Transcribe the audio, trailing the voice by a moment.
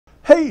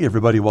Hey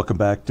everybody, welcome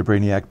back to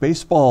Brainiac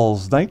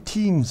Baseball's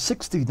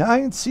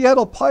 1969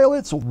 Seattle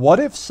Pilots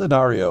what-if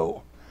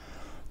scenario.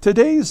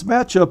 Today's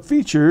matchup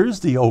features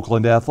the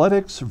Oakland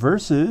Athletics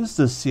versus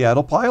the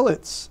Seattle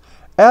Pilots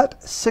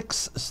at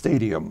Six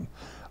Stadium.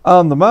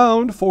 On the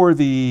mound for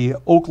the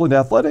Oakland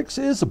Athletics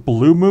is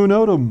Blue Moon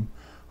Odom,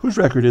 whose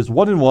record is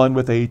 1-1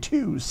 with a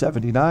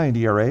 2.79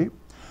 ERA.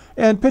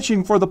 And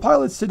pitching for the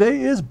Pilots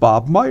today is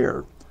Bob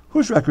Meyer,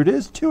 whose record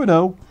is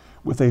 2-0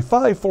 with a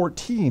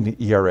 5.14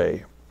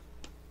 ERA.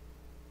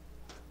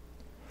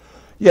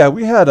 Yeah,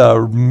 we had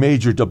a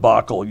major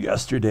debacle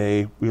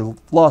yesterday. We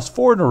lost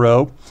 4 in a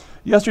row.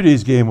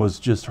 Yesterday's game was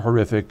just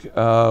horrific.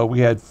 We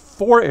had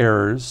 4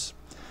 errors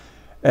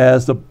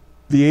as the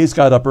A's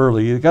got up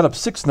early. They got up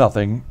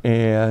 6-0,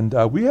 and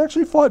we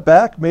actually fought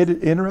back, made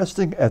it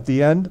interesting at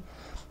the end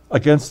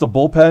against the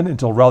bullpen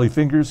until Raleigh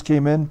Fingers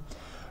came in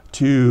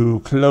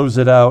to close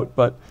it out.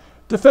 But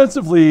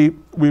defensively,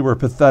 we were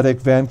pathetic.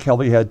 Van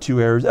Kelly had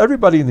 2 errors.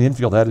 Everybody in the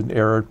infield had an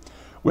error,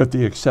 with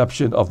the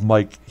exception of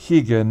Mike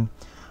Hegan,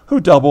 who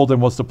doubled and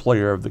was the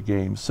player of the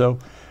game. So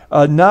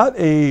not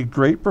a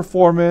great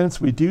performance.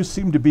 We do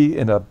seem to be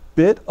in a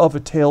bit of a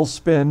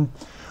tailspin.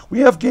 We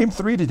have game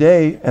 3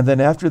 today, and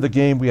then after the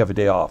game, we have a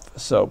day off.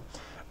 So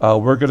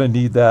we're going to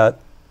need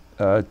that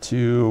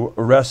to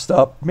rest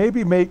up,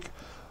 maybe make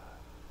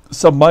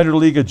some minor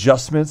league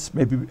adjustments,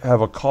 maybe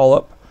have a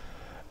call-up,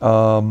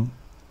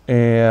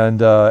 and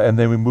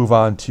then we move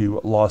on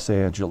to Los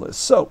Angeles.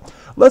 So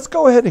let's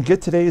go ahead and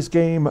get today's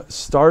game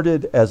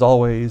started. As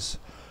always,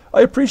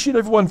 I appreciate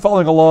everyone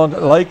following along.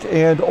 Like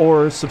and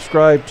or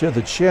subscribe to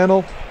the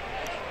channel.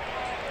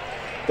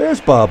 There's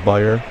Bob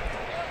Meyer.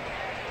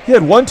 He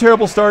had 1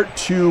 terrible start,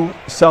 2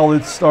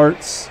 solid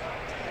starts.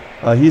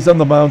 He's on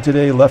the mound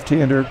today,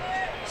 left-hander,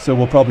 so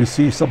we'll probably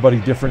see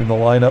somebody different in the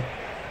lineup.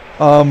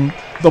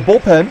 The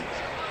bullpen,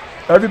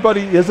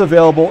 everybody is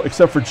available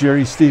except for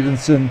Jerry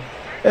Stevenson.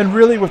 And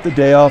really with the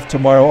day off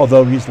tomorrow,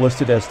 although he's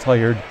listed as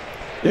tired,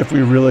 if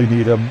we really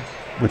need him,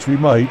 which we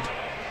might,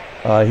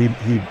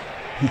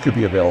 he could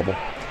be available.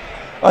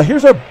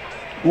 Here's our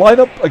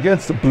lineup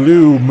against the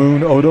Blue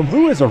Moon Odom,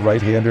 who is a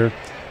right-hander.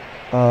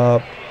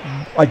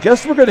 I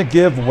guess we're going to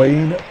give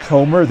Wayne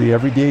Comer the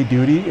everyday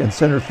duty in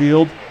center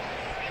field.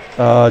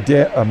 Not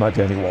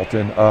Danny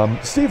Walton.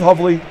 Steve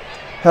Hovley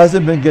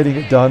hasn't been getting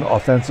it done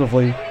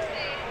offensively.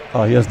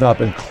 He has not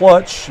been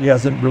clutch. He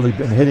hasn't really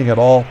been hitting at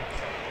all.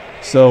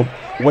 So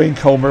Wayne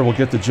Comer will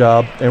get the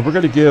job. And we're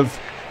going to give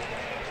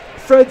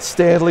Fred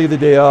Stanley the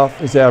day off.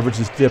 His average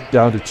has dipped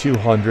down to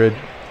 200.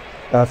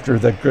 After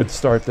the good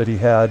start that he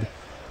had.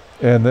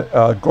 And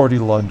Gordy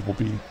Lund will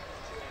be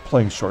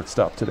playing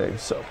shortstop today.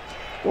 So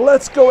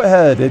let's go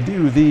ahead and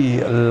do the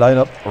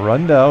lineup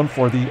rundown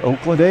for the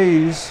Oakland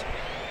A's.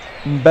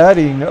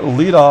 Batting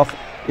leadoff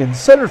in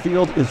center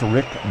field is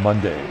Rick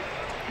Monday.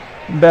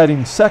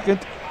 Batting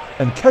second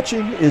and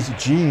catching is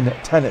Gene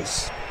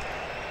Tenace.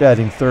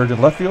 Batting third in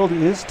left field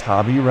is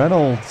Tommie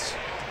Reynolds.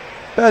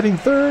 Batting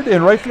third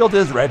in right field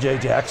is Reggie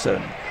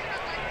Jackson.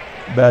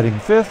 Batting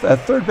fifth at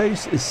third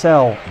base is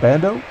Sal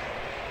Bando.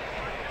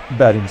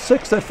 Batting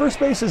sixth at first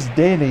base is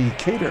Danny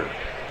Cater.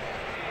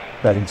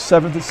 Batting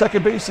seventh at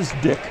second base is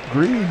Dick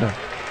Green.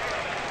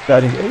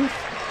 Batting eighth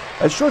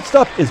at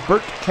shortstop is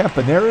Bert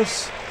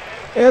Campaneris.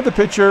 And the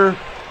pitcher,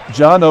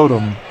 John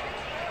Odom,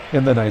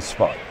 in the ninth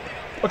spot.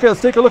 Okay,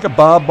 let's take a look at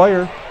Bob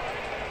Meyer.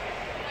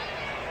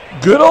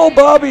 Good old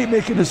Bobby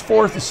making his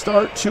 4th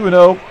start,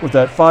 2-0 with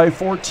that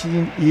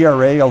 5.14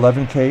 ERA,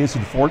 11 Ks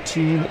in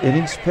 14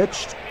 innings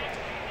pitched.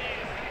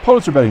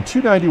 Opponents are batting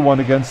 .291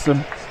 against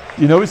him.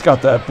 You know he's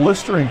got that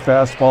blistering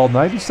fastball,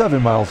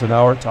 97 miles an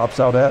hour, tops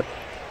out at.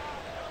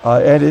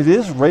 And it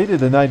is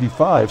rated a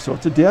 95, so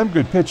it's a damn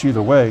good pitch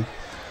either way.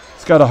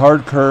 It's got a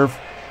hard curve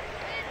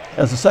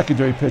as a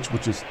secondary pitch,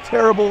 which is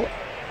terrible,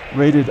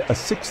 rated a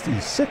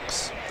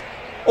 66.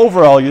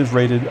 Overall, he is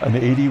rated an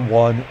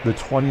 81. The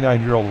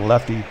 29-year-old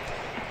lefty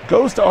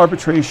goes to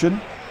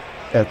arbitration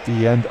at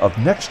the end of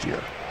next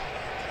year.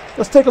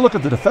 Let's take a look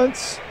at the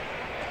defense.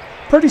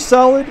 Pretty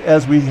solid,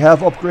 as we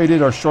have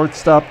upgraded our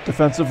shortstop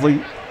defensively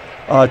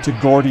to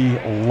Gordy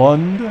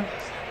Lund.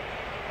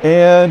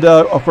 And,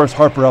 of course,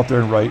 Harper out there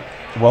in right,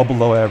 well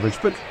below average,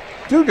 but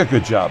doing a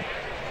good job,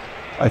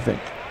 I think.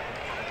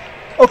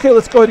 Okay,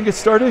 let's go ahead and get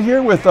started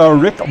here with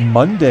Rick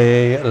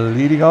Monday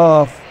leading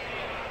off.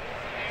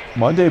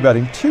 Monday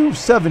batting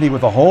 .270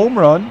 with a home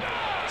run,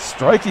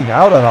 striking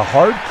out on a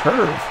hard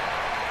curve.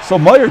 So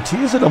Meyer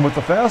teasing him with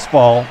the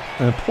fastball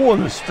and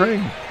pulling the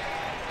string.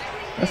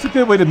 That's a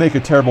good way to make a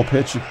terrible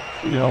pitch,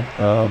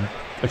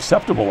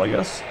 acceptable, I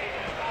guess.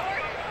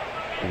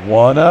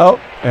 1 out,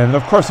 and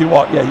of course he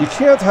walked. Yeah, you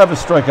can't have a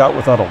strikeout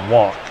without a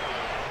walk.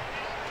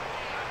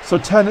 So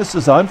Tenace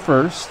is on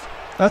first.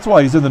 That's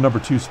why he's in the number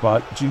 2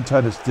 spot. Gene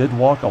Tenace did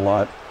walk a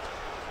lot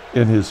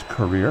in his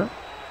career.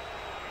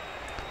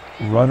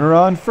 Runner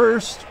on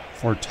first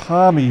for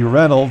Tommie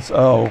Reynolds.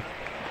 Oh,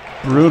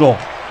 brutal.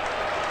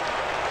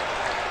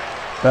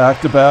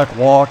 Back-to-back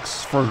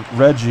walks for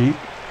Reggie.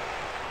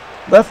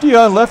 Lefty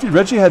on lefty.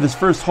 Reggie had his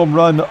first home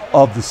run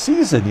of the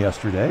season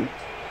yesterday.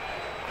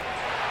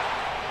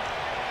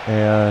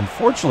 And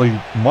fortunately,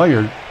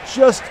 Meyer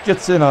just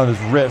gets in on his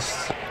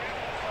wrists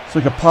so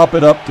he can pop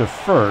it up to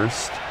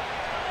first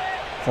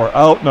for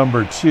out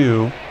number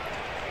 2.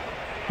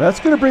 That's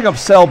going to bring up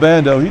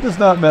Bando. He does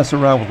not mess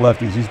around with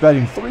lefties. He's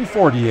batting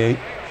 .348.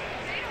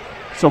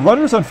 So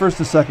runners on first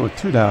and second with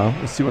 2 down.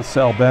 Let's see what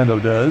Bando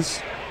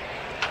does.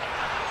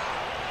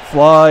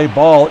 Fly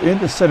ball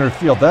into center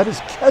field. That is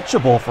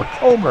catchable for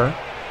Comer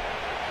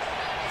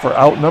for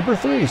out number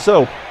 3.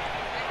 So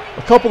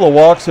a couple of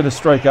walks and a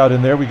strikeout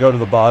in there. We go to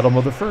the bottom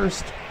of the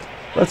first.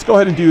 Let's go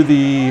ahead and do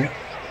the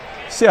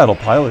Seattle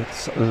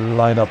Pilots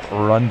lineup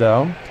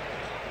rundown.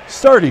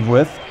 Starting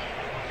with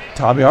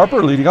Tommie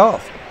Harper leading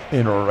off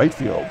in right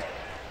field.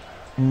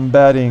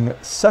 Batting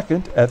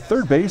second at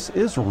third base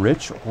is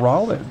Rich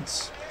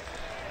Rollins.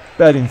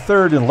 Batting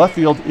third in left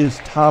field is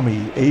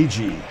Tommie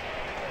Agee.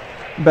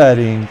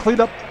 Batting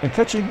cleanup and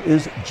catching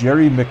is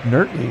Jerry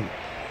McNertney.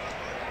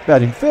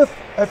 Batting fifth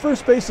at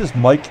first base is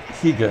Mike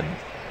Hegan.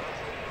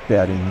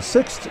 Batting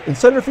sixth in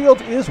center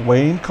field is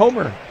Wayne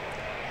Comer.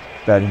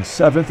 Batting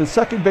seventh at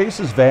second base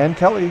is Van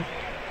Kelly.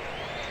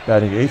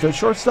 Batting eighth at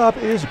shortstop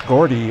is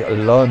Gordy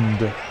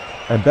Lund.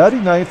 And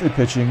batting ninth in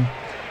pitching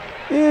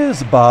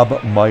is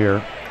Bob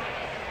Meyer.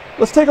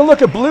 Let's take a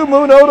look at Blue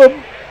Moon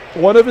Odom.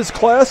 One of his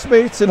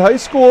classmates in high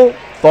school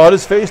thought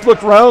his face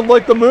looked round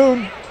like the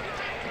moon.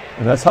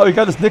 And that's how he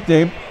got his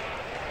nickname.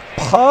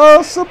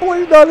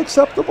 Possibly not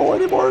acceptable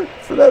anymore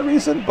for that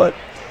reason, but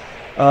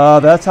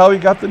that's how he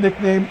got the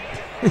nickname.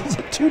 He's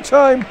a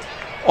 2-time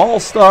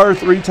All-Star,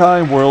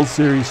 3-time World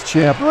Series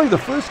champ. Really the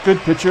first good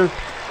pitcher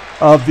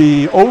of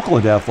the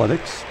Oakland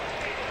Athletics,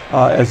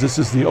 as this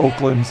is the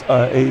Oakland's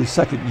A's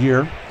second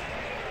year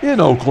in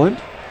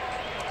Oakland.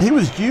 He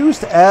was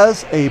used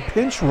as a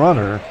pinch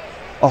runner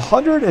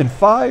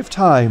 105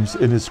 times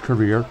in his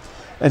career,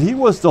 and he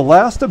was the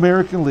last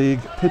American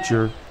League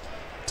pitcher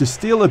to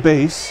steal a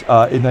base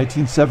in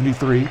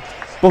 1973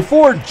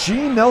 before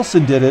Gene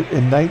Nelson did it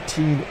in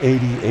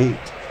 1988.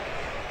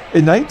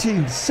 In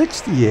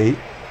 1968,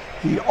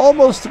 he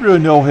almost threw a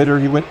no-hitter.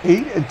 He went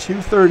 8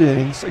 2/3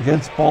 innings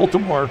against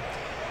Baltimore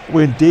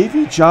when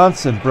Davey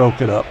Johnson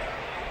broke it up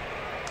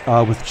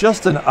with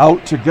just an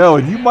out to go.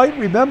 And you might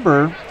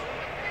remember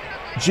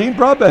Gene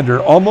Brabender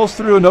almost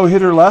threw a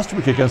no-hitter last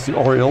week against the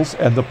Orioles,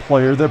 and the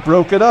player that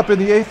broke it up in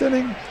the 8th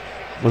inning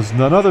was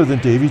none other than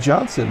Davey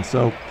Johnson.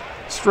 So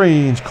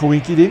strange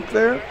coinky-dink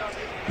there.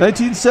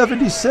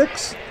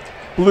 1976,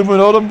 Blue Moon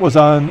Odom was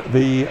on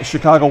the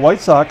Chicago White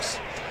Sox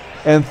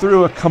and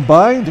threw a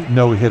combined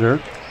no-hitter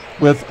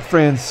with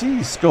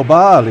Francisco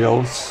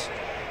Barrios.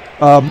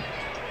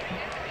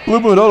 Blue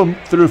Moon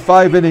Odom threw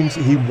 5 innings.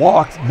 He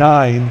walked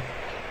 9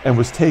 and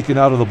was taken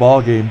out of the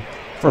ballgame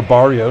for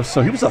Barrios.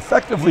 So he was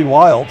effectively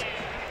wild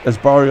as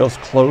Barrios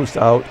closed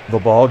out the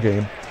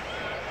ballgame.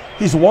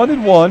 He's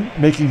 1-1,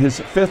 making his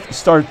 5th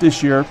start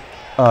this year.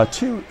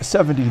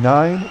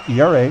 2.79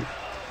 ERA,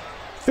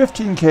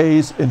 15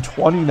 Ks in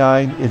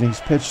 29 innings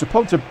pitched.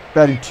 Opponents are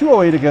batting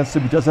 .208 against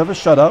him. He does have a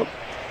shutout.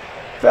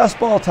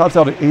 Fastball tops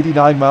out at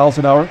 89 miles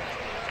an hour.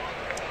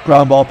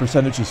 Ground ball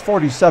percentage is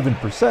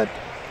 47%.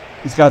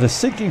 He's got a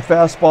sinking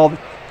fastball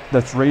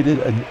that's rated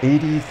an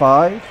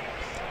 85,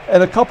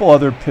 and a couple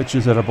other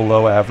pitches that are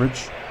below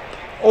average.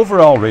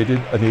 Overall rated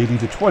an 80.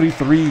 The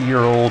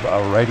 23-year-old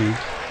righty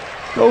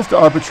goes to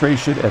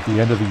arbitration at the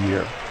end of the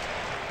year.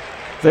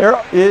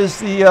 There is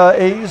the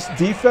A's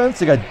defense.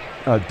 They got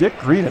Dick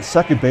Green at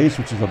second base,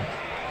 which is a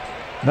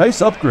nice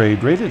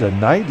upgrade. Rated a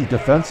 90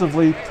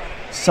 defensively.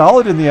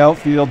 Solid in the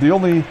outfield. The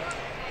only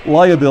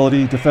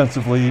liability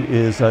defensively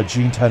is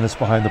Gene Tenace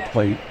behind the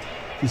plate.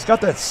 He's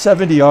got that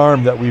 70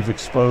 arm that we've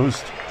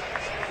exposed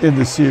in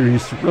the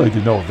series, really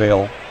to no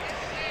avail.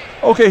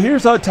 Okay,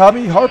 here's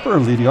Tommie Harper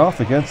leading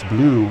off against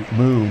Blue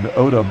Moon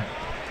Odom.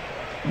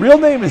 Real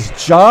name is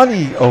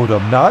Johnny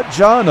Odom, not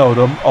John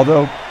Odom,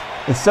 although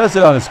it says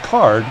it on his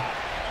card,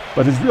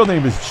 but his real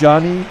name is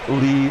Johnny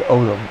Lee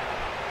Odom.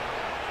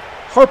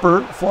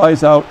 Harper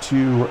flies out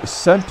to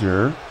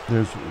center.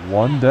 There's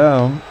 1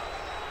 down.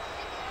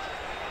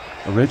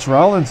 Rich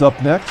Rollins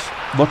up next,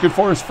 looking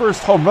for his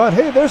first home run.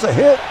 Hey, there's a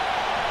hit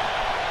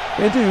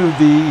into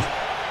the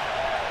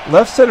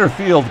left center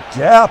field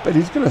gap, and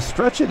he's going to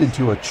stretch it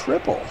into a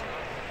triple.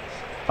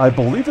 I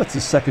believe that's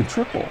his second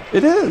triple.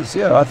 It is,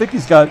 yeah. I think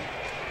he's got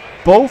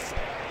both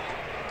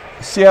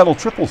Seattle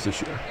triples this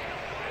year.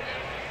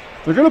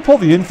 They're going to pull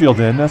the infield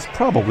in. That's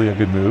probably a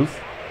good move.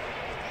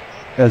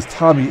 As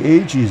Tommie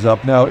Agee's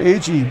up now.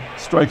 Agee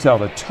strikes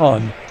out a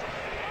ton.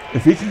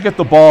 If he can get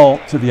the ball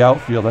to the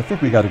outfield, I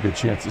think we got a good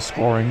chance of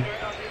scoring.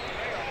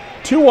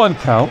 2-1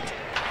 count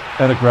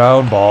and a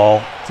ground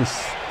ball to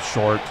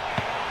short.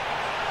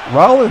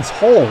 Rollins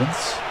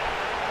holds.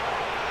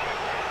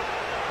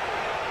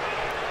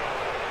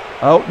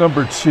 Out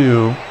number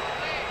 2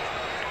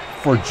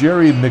 for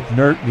Jerry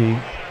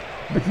McNertney.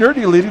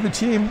 McNertney leading the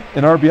team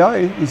in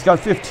RBI. He's got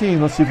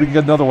 15. Let's see if we can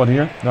get another one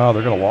here. No,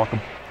 they're going to walk him.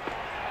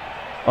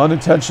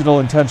 Unintentional,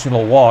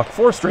 intentional walk.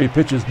 4 straight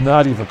pitches,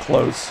 not even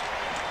close.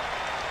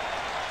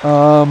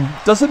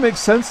 Doesn't make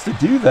sense to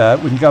do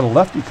that when you got a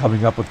lefty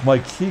coming up with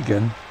Mike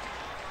Hegan.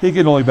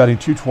 Hegan only batting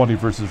 .220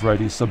 versus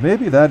righties, so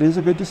maybe that is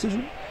a good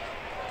decision.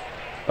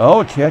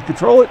 Oh, can't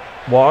control it.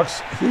 Walks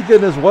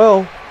Hegan as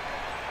well.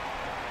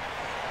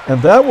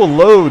 And that will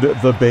load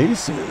the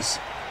bases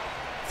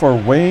for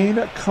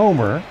Wayne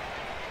Comer.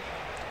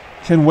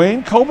 Can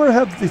Wayne Comer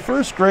have the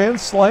first grand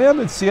slam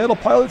in Seattle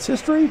Pilots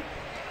history?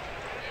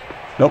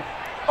 Nope.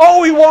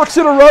 Oh, he walks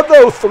in a run,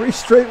 though. 3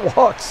 straight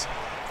walks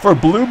for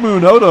Blue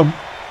Moon Odom.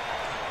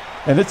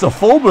 And it's a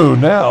full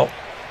moon now,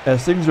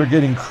 as things are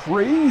getting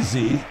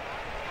crazy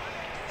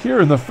here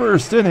in the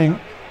first inning.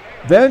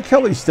 Van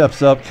Kelly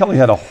steps up. Kelly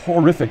had a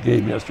horrific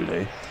game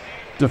yesterday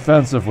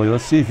defensively.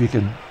 Let's see if he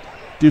can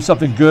do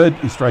something good.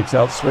 He strikes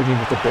out swinging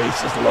with the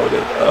bases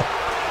loaded.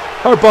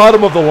 Our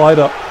bottom of the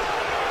lineup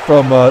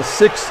from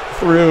 6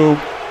 through,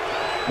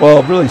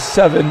 well, really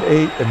 7,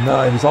 8, and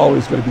 9 is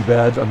always going to be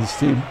bad on this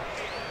team.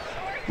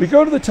 We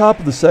go to the top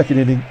of the second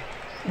inning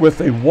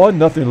with a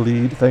 1-0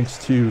 lead thanks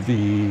to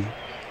the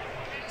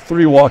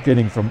 3-walk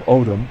inning from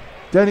Odom.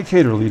 Danny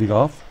Cater leading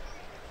off,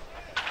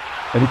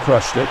 and he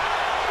crushed it.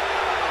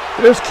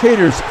 There's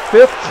Cater's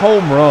 5th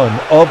home run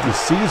of the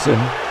season.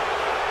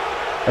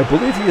 I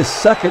believe he is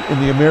 2nd in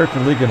the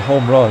American League in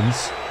home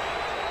runs.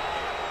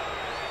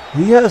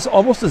 He has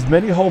almost as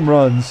many home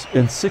runs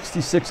in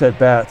 66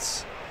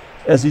 at-bats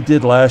as he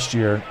did last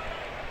year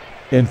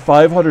in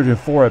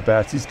 504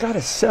 at-bats. He's got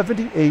a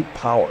 78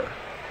 power.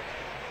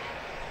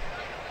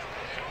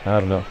 I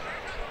don't know.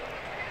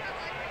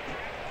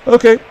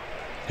 Okay.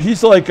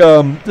 He's like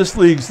this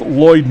league's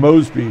Lloyd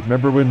Mosby.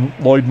 Remember when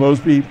Lloyd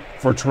Mosby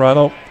for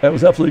Toronto, that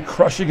was absolutely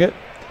crushing it?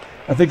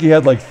 I think he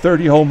had like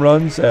 30 home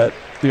runs at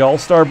the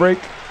All-Star break,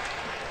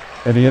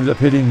 and he ended up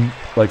hitting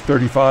like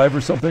 35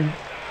 or something.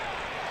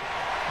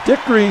 Dick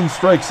Green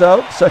strikes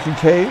out, second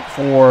K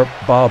for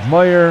Bob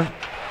Meyer.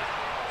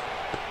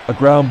 A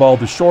ground ball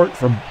to short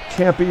from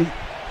Campy.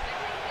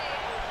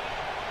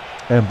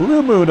 And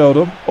Blue Moon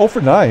Odom, 0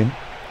 for 9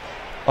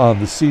 on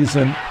the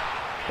season.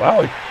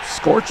 Wow, he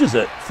scorches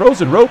it.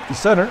 Frozen rope to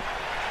center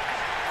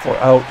for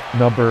out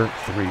number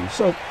 3.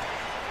 So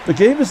the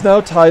game is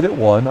now tied at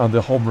 1 on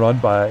the home run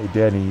by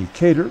Danny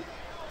Cater.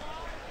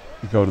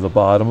 We go to the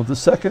bottom of the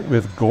second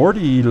with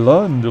Gordy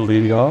Lund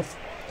leading off.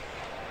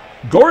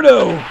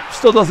 Gordo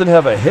still doesn't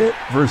have a hit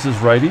versus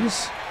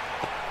righties.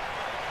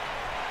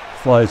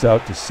 Flies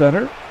out to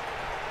center.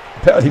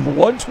 Batting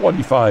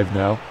 125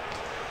 now.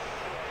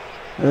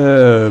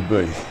 Oh,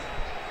 boy.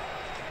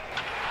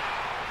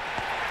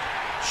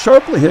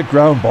 Sharply hit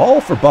ground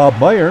ball for Bob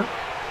Meyer.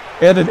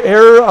 And an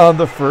error on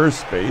the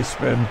first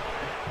baseman,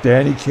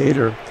 Danny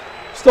Cater.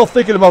 Still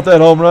thinking about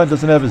that home run.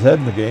 Doesn't have his head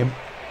in the game.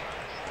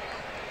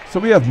 So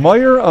we have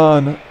Meyer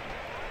on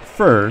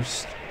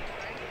first.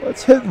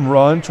 Let's hit and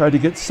run. Try to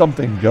get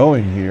something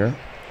going here.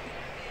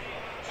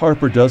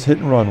 Harper does hit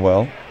and run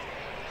well.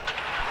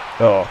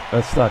 Oh,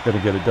 that's not going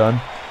to get it done.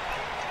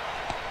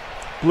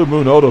 Blue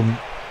Moon Odom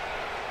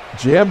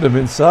jammed him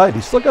inside.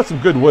 He's still got some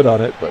good wood on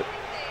it, but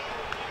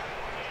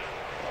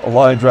a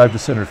line drive to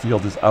center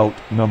field is out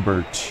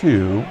number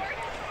 2.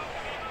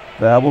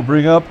 That will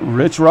bring up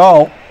Rich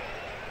Rowell.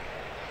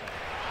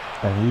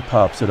 And he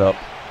pops it up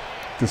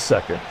to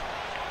second.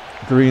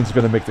 Green's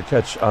going to make the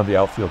catch on the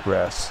outfield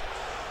grass.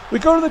 We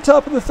go to the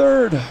top of the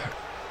third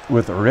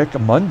with Rick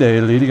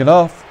Monday leading it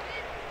off.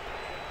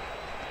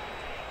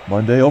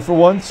 Monday 0 for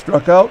 1,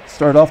 struck out,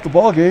 start off the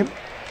ball game,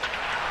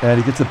 and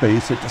he gets a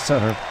base hit to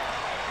center.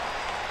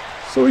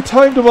 So he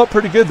timed him up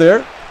pretty good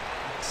there.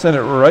 Sent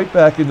it right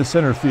back into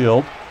center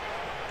field.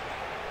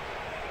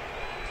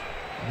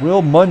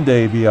 Will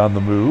Monday be on the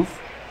move?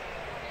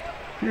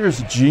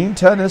 Here's Gene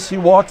Tenace. He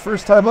walked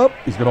first time up.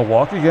 He's going to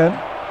walk again.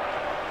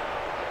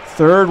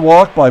 Third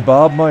walk by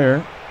Bob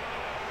Meyer.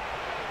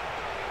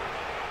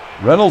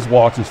 Reynolds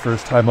walked his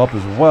first time up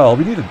as well.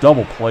 We need a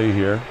double play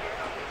here.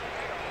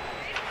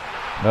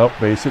 Nope,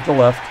 base hit to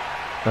left.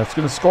 That's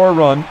going to score a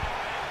run.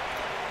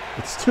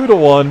 It's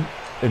 2-1,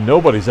 and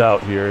nobody's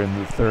out here in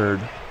the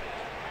third.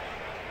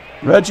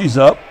 Reggie's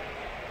up.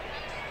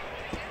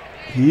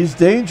 He's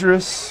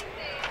dangerous.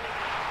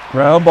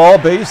 Ground ball,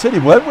 base hit. He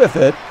went with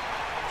it.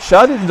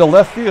 Shot it into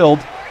left field.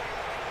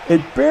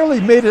 It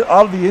barely made it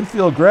out of the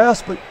infield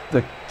grass, but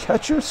the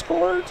catcher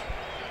scored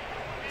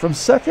from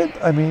second?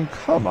 I mean,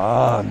 come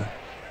on.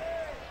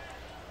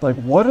 Like,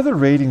 what are the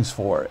ratings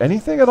for?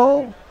 Anything at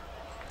all?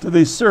 Do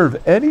they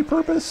serve any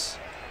purpose?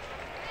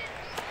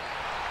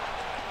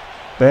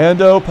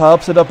 Bando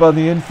pops it up on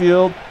the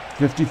infield.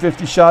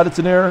 50-50 shot. It's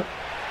an error.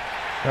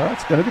 No,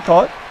 it's going to be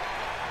caught.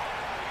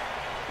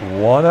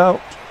 1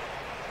 out.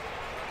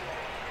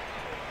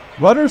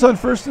 Runners on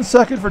first and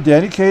second for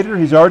Danny Cater.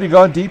 He's already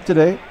gone deep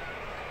today.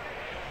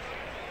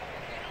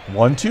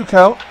 1-2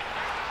 count.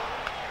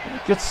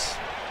 Gets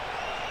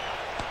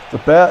the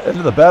bat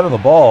into the bat on the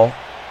ball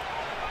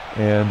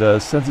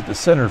and sends it to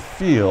center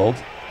field.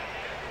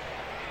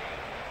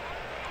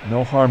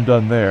 No harm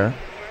done there.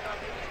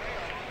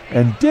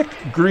 And Dick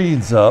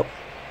Green's up.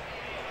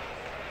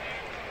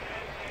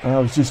 I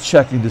was just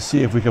checking to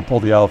see if we could pull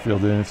the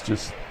outfield in. It's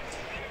just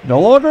no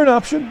longer an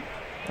option.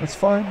 That's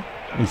fine.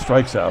 He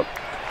strikes out.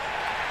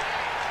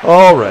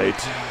 All right.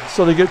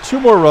 So they get 2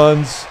 more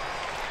runs.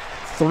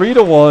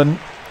 3-1.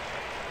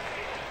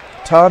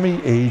 Tommie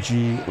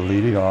Agee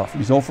leading off.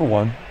 He's 0 for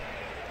 1.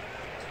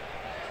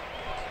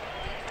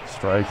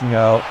 Striking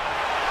out.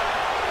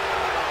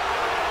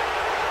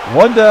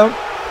 1 down.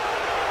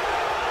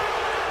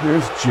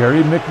 Here's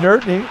Jerry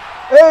McNertney.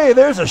 Hey,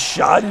 there's a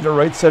shot into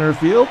right center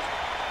field.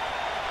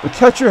 The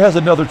catcher has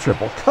another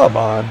triple. Come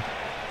on.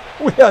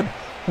 We had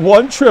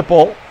 1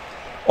 triple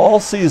all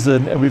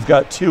season, and we've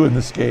got 2 in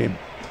this game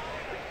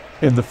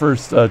in the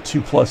first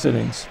 2+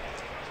 innings.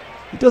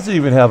 He doesn't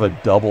even have a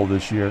double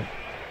this year.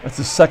 That's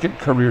his 2nd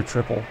career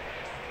triple.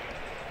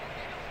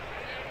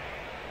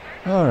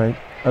 All right.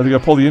 Are they going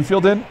to pull the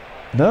infield in?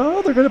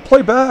 No, they're going to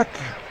play back.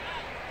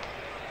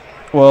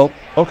 Well,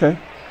 okay.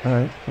 All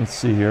right. Let's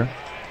see here.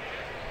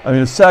 I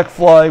mean, a sac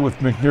fly with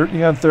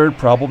McNertney on third,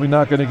 probably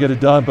not going to get it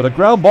done, but a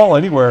ground ball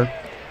anywhere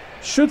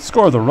should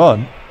score the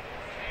run.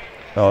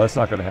 Oh, that's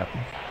not going to happen.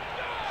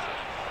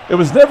 It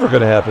was never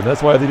going to happen.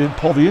 That's why they didn't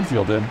pull the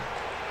infield in.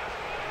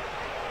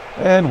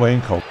 And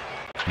Wayne Comer.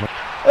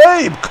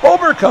 Hey,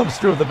 Comer comes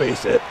through the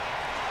base hit,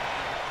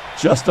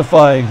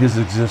 justifying his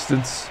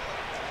existence.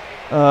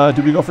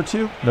 Do we go for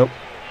 2? Nope.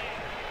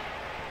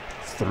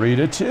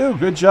 3-2.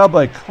 Good job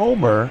by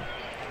Comer.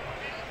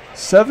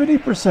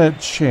 70%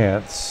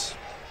 chance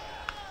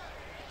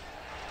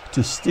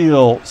to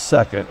steal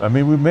second. I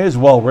mean, we may as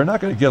well. We're not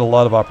going to get a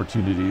lot of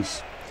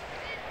opportunities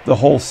the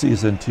whole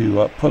season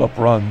to put up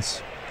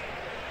runs.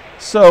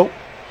 So,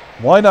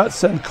 why not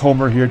send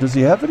Comer here? Does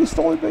he have any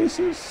stolen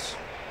bases?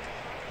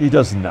 He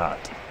does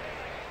not.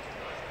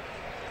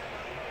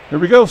 Here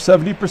we go,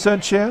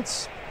 70%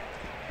 chance.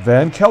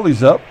 Van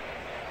Kelly's up.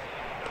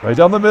 Right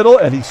down the middle,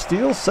 and he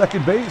steals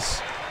second base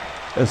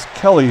as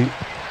Kelly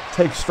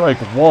takes strike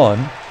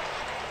 1.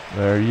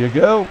 There you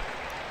go.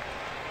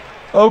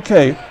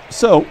 Okay,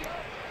 so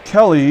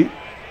Kelly,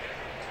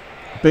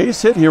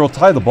 base hit here will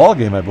tie the ball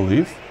game, I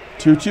believe.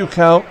 2-2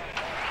 count.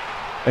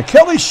 And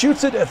Kelly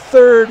shoots it at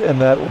third, and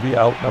that will be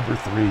out number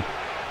 3.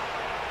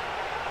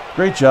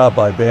 Great job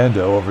by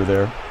Bando over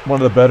there.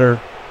 One of the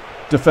better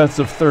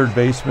defensive third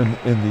basemen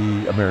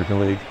in the American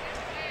League.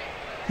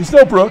 He's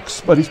no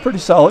Brooks, but he's pretty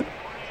solid.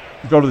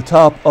 We go to the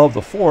top of the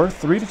 4th,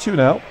 3-2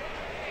 now.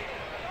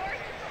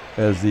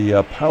 As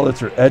the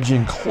Pilots are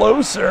edging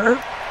closer.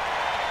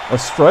 A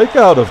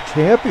strikeout of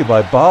Campy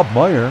by Bob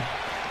Meyer.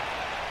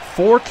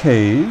 4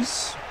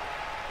 Ks.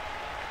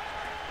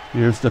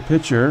 Here's the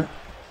pitcher,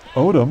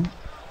 Odom.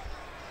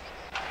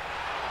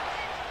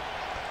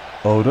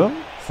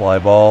 Odom, fly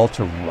ball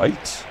to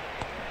right.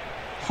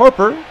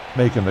 Harper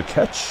making the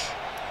catch.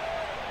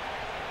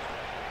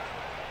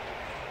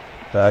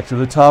 Back to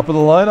the top of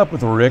the lineup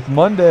with Rick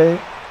Monday.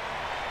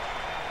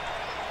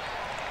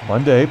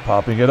 Monday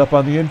popping it up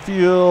on the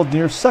infield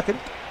near second.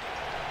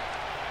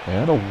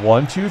 And a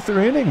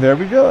 1-2-3 inning. There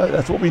we go.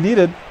 That's what we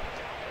needed.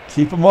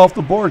 Keep them off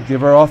the board.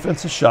 Give our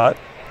offense a shot.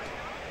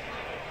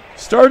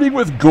 Starting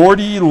with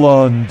Gordy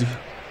Lund.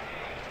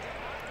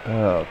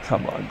 Oh,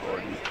 come on,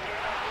 Gordy.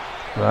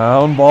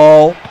 Ground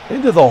ball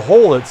into the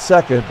hole at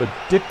second, but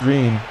Dick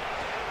Green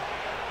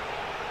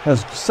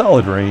has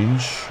solid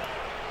range.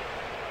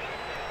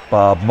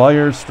 Bob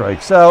Meyer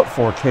strikes out.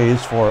 4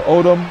 Ks for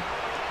Odom.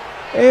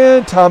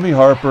 And Tommie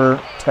Harper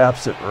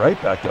taps it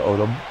right back to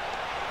Odom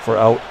for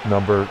out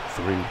number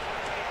 3.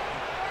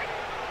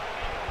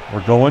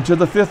 We're going to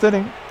the 5th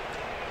inning.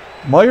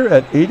 Meyer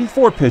at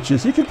 84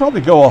 pitches. He could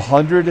probably go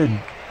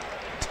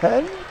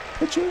 110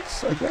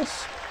 pitches, I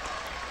guess.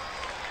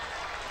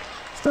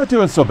 He's not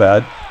doing so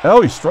bad.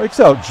 Oh, he strikes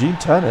out Gene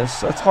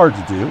Tenace. That's hard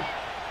to do.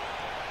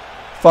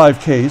 5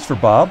 Ks for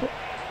Bob.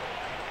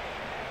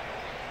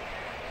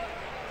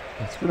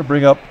 That's going to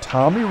bring up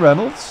Tommy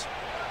Reynolds.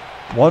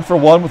 1 for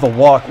 1 with a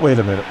walk. Wait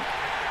a minute.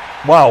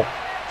 Wow.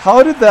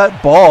 How did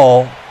that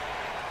ball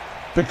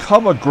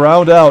become a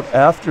ground out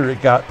after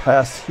it got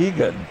past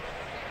Hegan?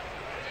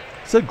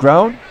 It said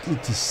ground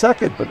to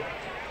second, but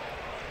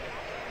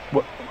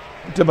what,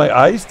 did my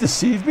eyes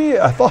deceive me?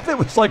 I thought it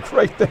was like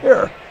right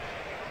there.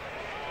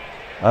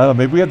 I don't know.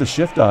 Maybe we had the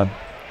shift on.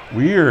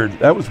 Weird.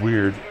 That was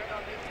weird.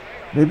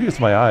 Maybe it's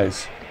my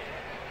eyes.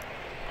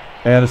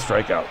 And a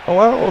strikeout. Oh,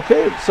 wow.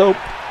 Okay. So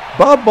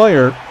Bob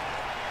Meyer,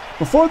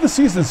 before the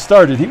season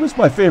started, he was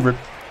my favorite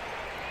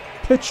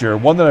pitcher,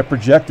 one that I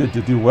projected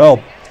to do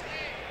well.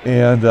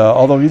 And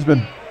although he's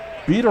been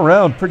beat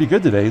around pretty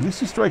good today, at least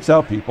he strikes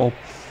out people.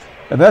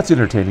 And that's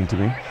entertaining to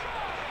me.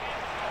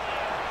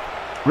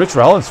 Rich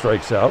Rollins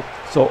strikes out.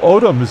 So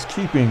Odom is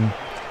keeping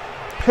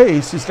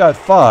pace. He's got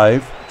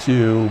 5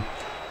 to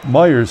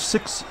Meyer's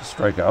 6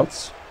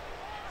 strikeouts.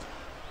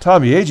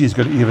 Tommie Agee is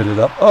going to even it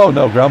up. Oh,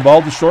 no, ground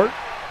ball to short.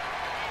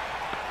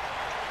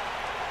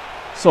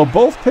 So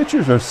both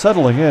pitchers are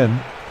settling in.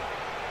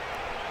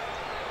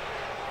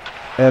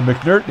 And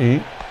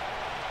McNertney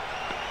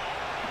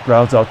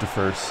grounds out to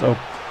first. So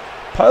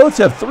Pilots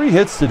have 3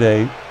 hits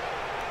today.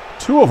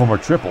 2 of them are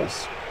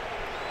triples.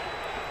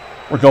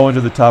 We're going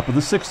to the top of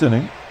the 6th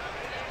inning.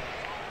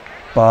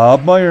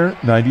 Bob Meyer,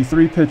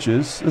 93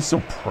 pitches. This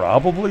will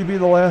probably be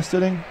the last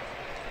inning.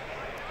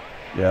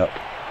 Yeah.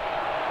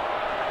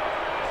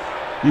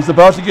 He's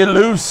about to get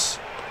loose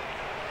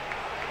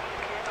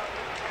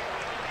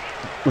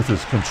with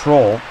his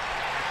control.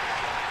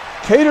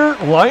 Cater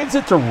lines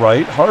it to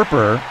right.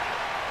 Harper.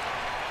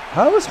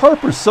 How is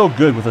Harper so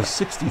good with a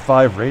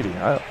 65 rating?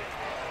 I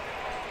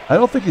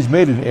don't think he's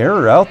made an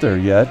error out there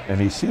yet, and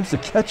he seems to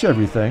catch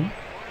everything.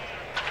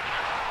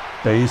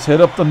 Base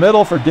hit up the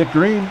middle for Dick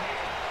Green.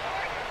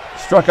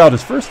 Struck out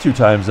his first 2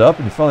 times up,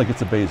 and he finally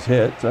gets a base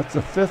hit. So that's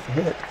the 5th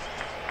hit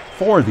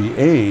for the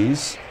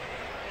A's.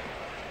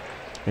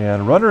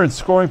 And runner in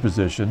scoring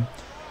position.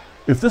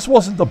 If this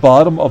wasn't the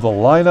bottom of the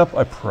lineup,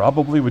 I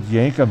probably would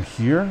yank him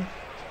here.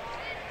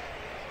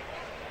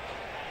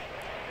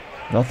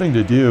 Nothing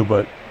to do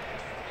but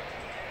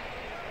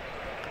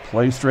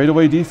play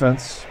straightaway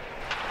defense.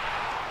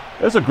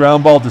 There's a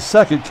ground ball to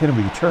second. Can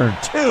we turn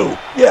 2?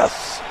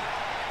 Yes.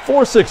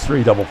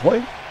 4-6-3 double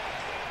play.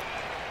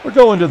 We're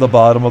going to the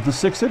bottom of the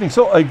 6th inning.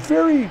 So a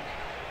very,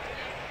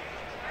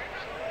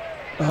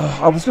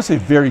 I was going to say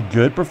very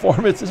good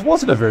performance. It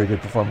wasn't a very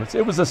good performance.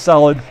 It was a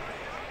solid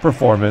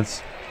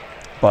performance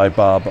by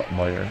Bob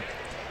Meyer.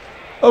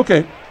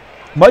 Okay,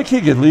 Mike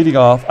Hegan leading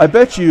off. I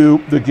bet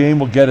you the game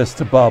will get us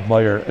to Bob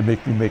Meyer and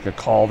make me make a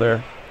call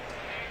there.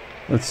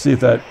 Let's see if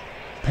that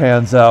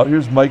pans out.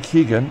 Here's Mike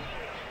Hegan.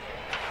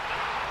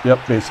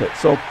 Yep, base hit.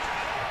 So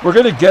we're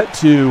going to get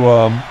to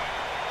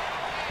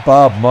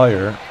Bob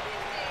Meyer.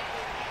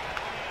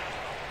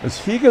 As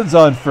Hegan's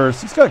on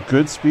first, he's got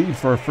good speed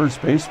for a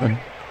first baseman.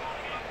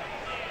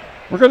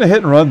 We're going to hit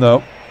and run,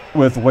 though,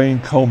 with Wayne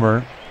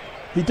Comer.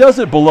 He does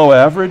it below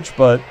average,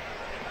 but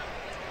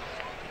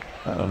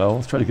I don't know.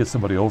 Let's try to get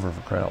somebody over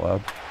for crying out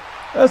loud.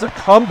 As a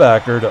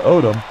comebacker to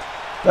Odom,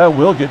 that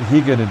will get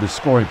Hegan into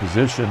scoring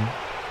position.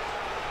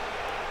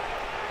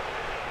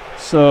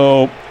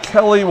 So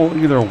Kelly will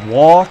either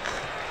walk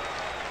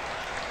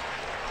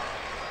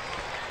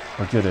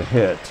or get a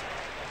hit.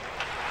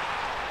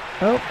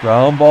 Oh,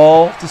 ground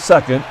ball to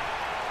second.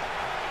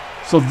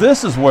 So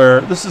this is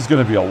where, this is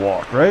going to be a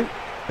walk, right?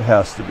 It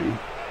has to be.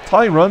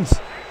 Tying runs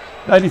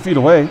 90 feet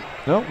away.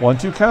 No,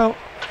 1-2 count.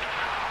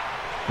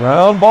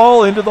 Ground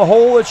ball into the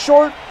hole at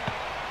short.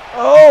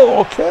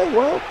 Oh, okay,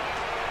 well,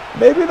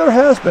 maybe there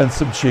has been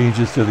some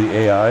changes to the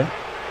AI.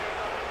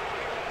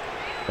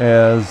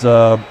 As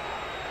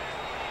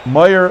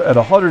Meyer at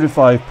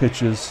 105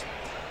 pitches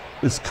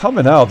is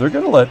coming out. They're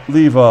going to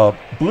leave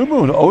Blue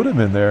Moon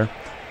Odom in there.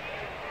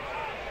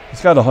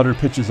 He's got 100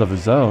 pitches of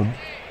his own.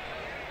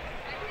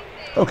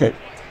 Okay,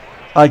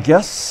 I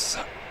guess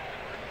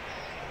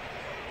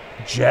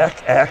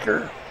Jack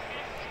Acker.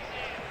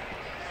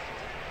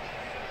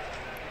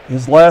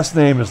 His last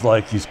name is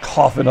like he's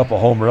coughing up a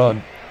home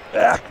run.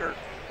 Acker.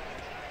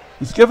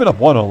 He's given up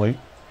one only.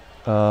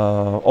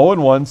 0-1,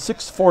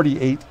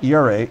 6.48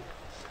 ERA.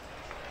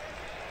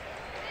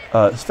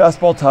 His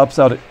fastball tops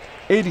out at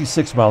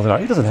 86 miles an hour.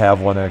 He doesn't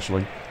have one,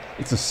 actually.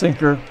 It's a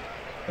sinker.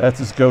 That's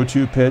his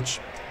go-to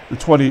pitch. The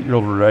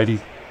 28-year-old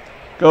righty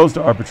goes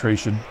to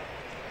arbitration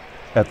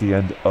at the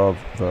end of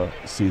the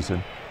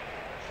season.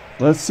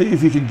 Let's see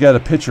if he can get a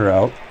pitcher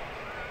out.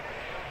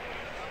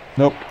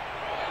 Nope.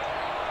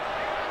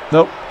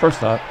 Nope, of course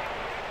not.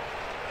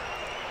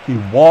 He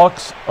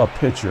walks a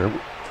pitcher.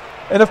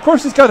 And, of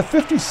course, he's got a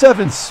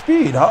 57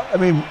 speed. I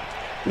mean,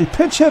 he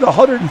pitch hit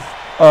 100,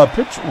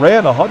 pitch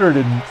ran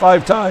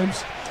 105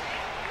 times.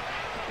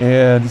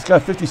 And he's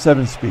got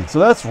 57 speed. So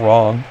that's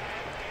wrong.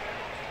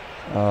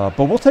 But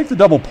we'll take the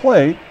double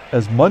play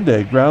as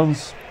Monday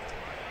grounds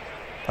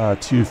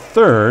to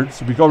third.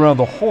 So we go around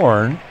the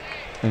horn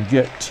and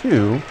get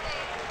 2.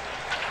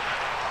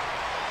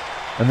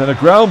 And then a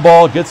ground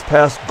ball gets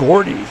past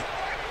Gordy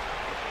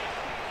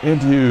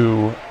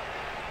into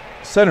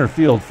center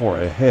field for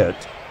a hit.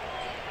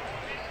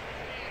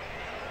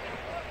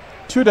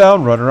 2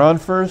 down, runner on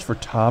first for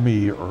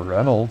Tommie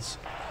Reynolds.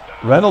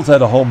 Reynolds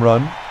had a home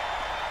run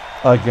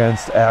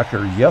against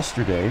Acker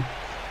yesterday.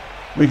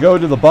 We go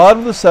to the bottom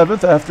of the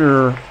 7th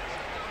after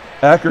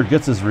Acker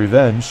gets his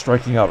revenge,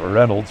 striking out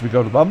Reynolds. We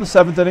go to the bottom of the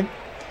 7th inning.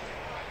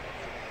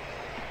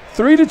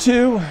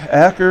 3-2,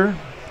 Acker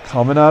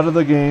coming out of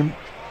the game.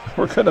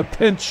 We're going to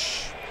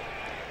pinch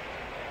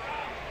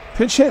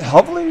hit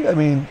Hovley? I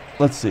mean,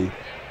 let's see.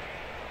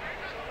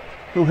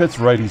 Who hits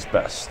righties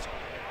best?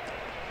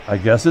 I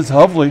guess it's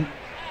Hovley.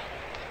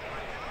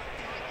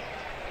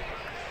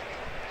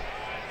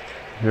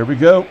 Here we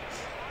go.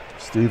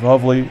 Steve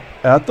Hovley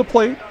at the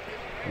plate.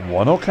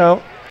 1-0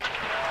 count.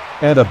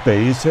 And a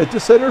base hit to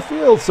center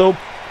field. So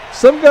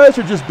some guys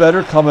are just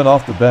better coming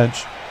off the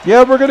bench.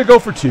 Yeah, we're going to go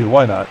for 2.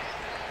 Why not?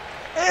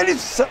 And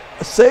he's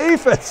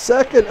safe at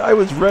second. I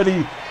was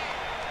ready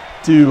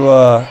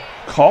to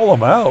call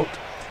him out.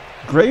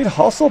 Great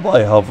hustle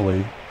by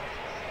Hovley.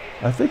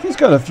 I think he's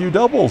got a few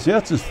doubles. Yeah,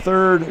 it's his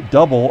 3rd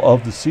double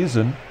of the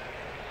season.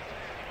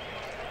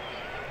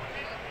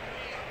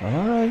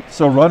 All right.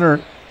 So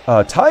runner,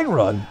 tying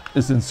run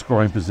is in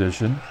scoring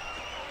position.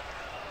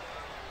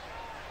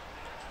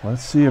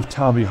 Let's see if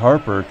Tommy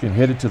Harper can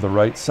hit it to the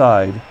right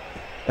side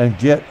and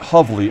get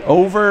Hovley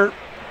over.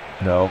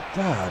 No.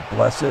 God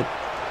bless it.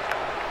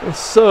 It's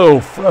so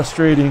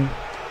frustrating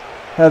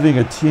having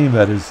a team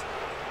that is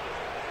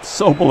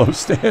so below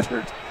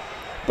standard.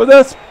 But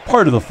that's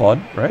part of the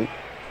fun, right?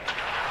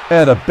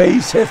 And a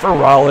base hit for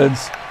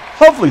Rollins.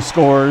 Hovley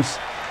scores.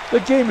 The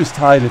game is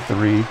tied at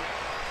 3.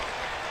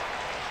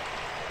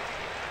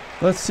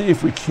 Let's see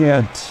if we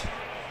can't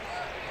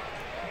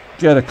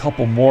get a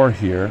couple more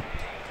here.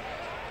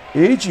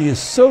 Agee is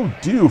so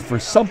due for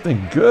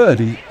something good.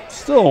 He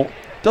still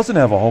doesn't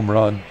have a home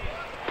run.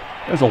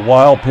 There's a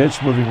wild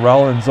pitch moving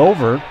Rollins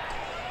over.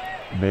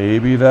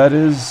 Maybe that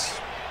is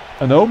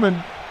an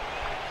omen.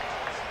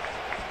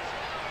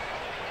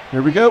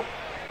 Here we go.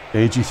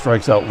 Agee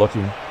strikes out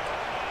looking.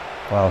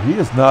 Wow, he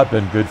has not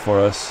been good for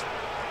us.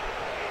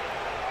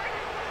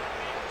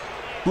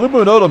 Blue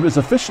Moon Odom is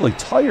officially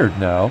tired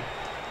now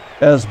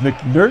as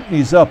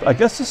McNertney's up. I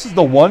guess this is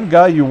the one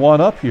guy you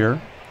want up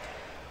here.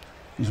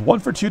 He's 1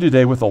 for 2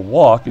 today with a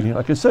walk. And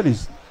like I said,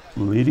 he's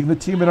leading the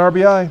team in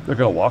RBI. They're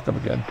going to walk him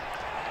again.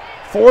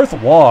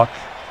 4th walk.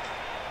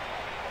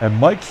 And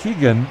Mike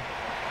Hegan,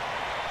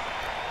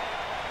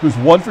 who's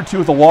 1 for 2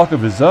 with a walk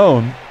of his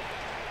own.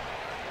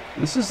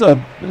 This is a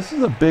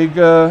big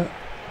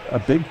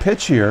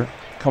pitch here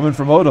coming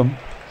from Odom.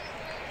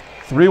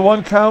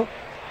 3-1 count,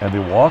 and they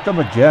walk him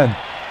again.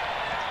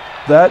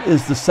 That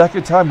is the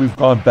second time we've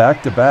gone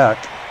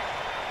back-to-back.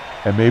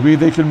 And maybe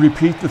they can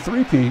repeat the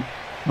three-peat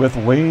with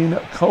Wayne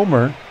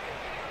Comer.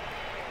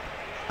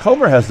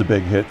 Comer has the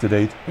big hit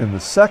today in the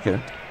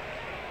second.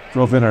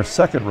 Drove in our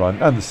second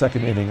run. On the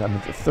second inning, I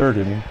mean the third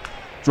inning.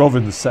 Drove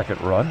in the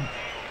second run.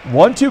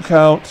 1-2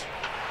 count.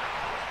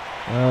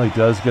 Well, he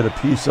does get a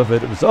piece of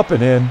it. It was up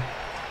and in.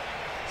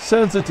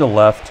 Sends it to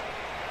left.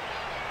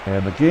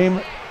 And the game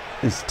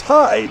is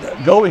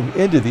tied going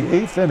into the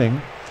 8th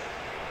inning.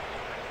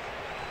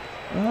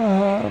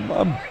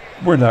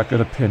 We're not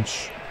going to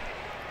pinch.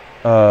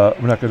 We're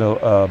not going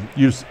to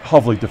use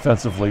Hovley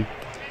defensively.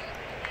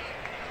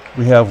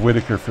 We have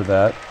Whitaker for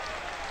that.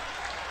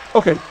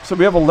 Okay, so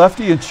we have a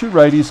lefty and 2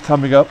 righties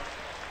coming up.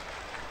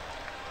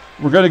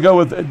 We're going to go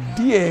with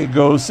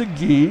Diego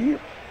Agee.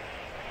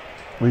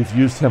 We've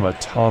used him a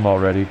ton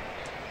already.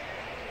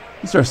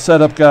 He's our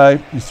setup guy.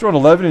 He's thrown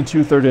 11 and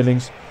 2/3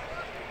 innings.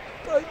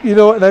 You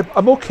know, and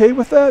I'm okay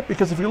with that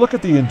because if you look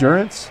at the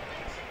endurance,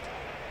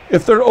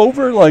 if they're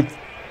over like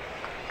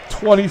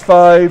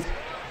 25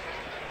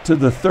 to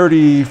the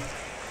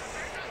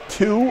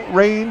 32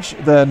 range,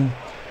 then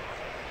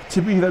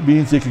to me that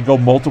means they can go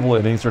multiple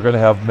innings. They're going to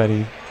have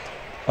many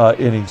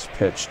innings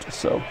pitched.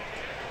 So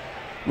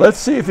let's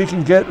see if he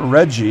can get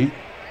Reggie.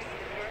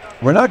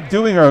 We're not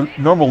doing our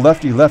normal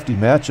lefty-lefty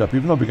matchup,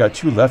 even though we got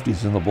 2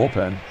 lefties in the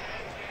bullpen.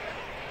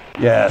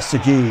 Yeah,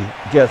 Agee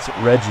gets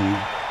Reggie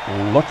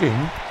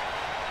looking.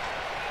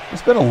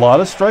 There's been a lot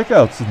of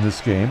strikeouts in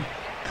this game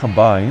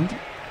combined.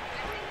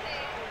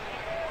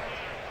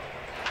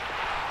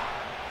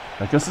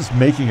 I guess it's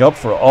making up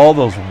for all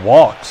those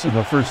walks in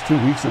the first 2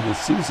 weeks of this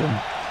season.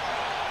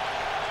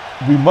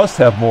 We must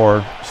have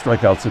more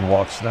strikeouts and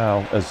walks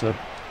now as a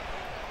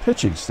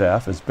pitching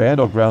staff, as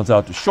Bando grounds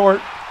out to short.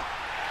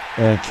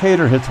 And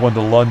Cater hits one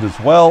to Lund as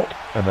well,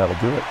 and that'll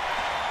do it.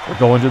 We're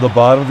going to the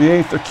bottom of the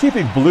 8th. They're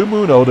keeping Blue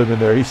Moon Odom in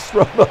there. He's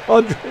thrown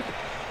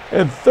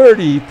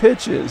 130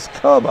 pitches.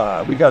 Come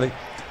on, we gotta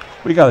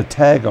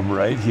tag him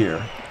right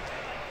here.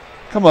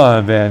 Come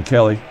on, Van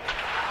Kelly.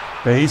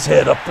 Base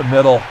hit up the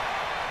middle.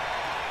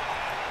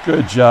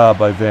 Good job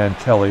by Van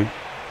Kelly.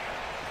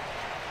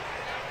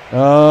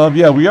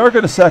 Yeah, we are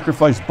going to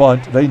sacrifice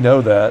bunt. They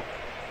know that.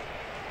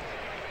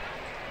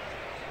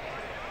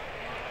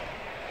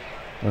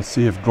 Let's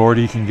see if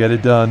Gordy can get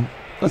it done.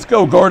 Let's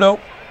go, Gordo.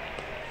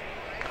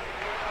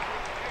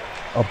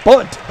 A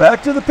bunt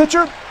back to the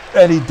pitcher,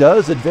 and he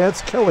does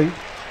advance Kelly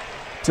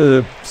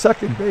to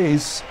second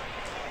base.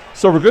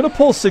 So we're going to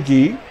pull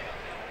Agee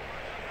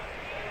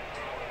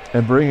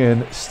and bring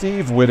in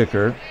Steve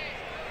Whitaker.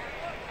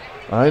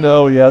 I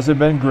know he hasn't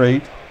been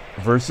great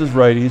versus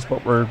righties,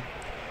 but we're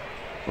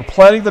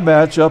planning the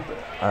matchup.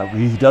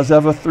 He does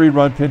have a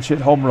 3-run pinch hit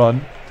home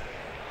run.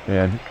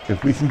 And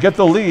if we can get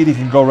the lead, he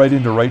can go right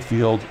into right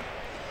field.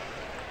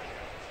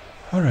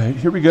 All right,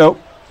 here we go.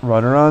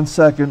 Runner on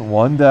second,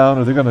 1 down.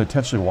 Are they going to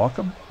intentionally walk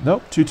him?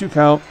 Nope, 2-2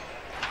 count.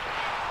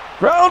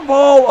 Ground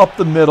ball up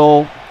the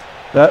middle.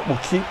 That will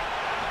keep.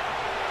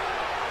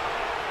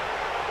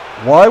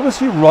 Why was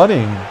he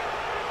running?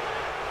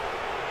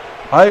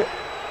 I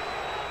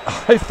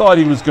thought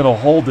he was going to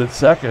hold it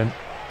second.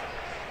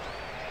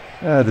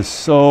 That is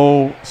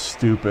so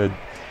stupid.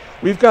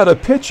 We've got a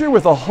pitcher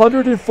with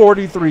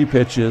 143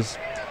 pitches,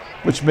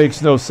 which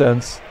makes no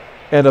sense,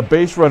 and a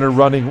base runner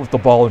running with the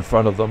ball in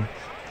front of them.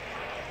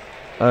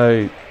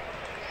 I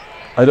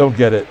don't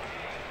get it.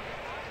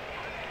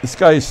 This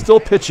guy is still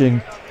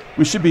pitching.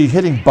 We should be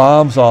hitting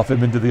bombs off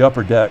him into the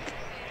upper deck.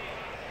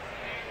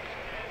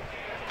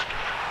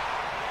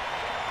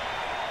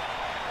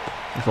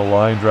 There's a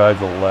line drive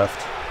to the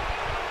left.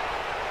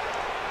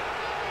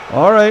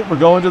 All right, we're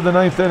going to the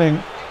 9th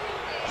inning.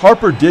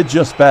 Harper did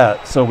just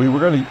bat, so we're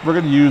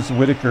gonna use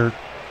Whitaker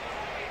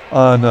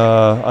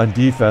on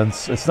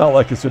defense. It's not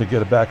like it's gonna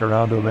get it back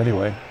around to him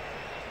anyway.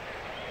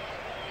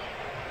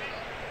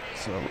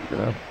 So we're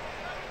gonna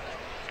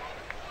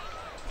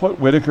put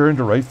Whitaker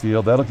into right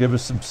field. That'll give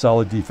us some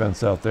solid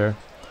defense out there.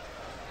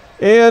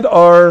 And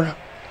our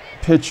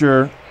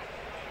pitcher,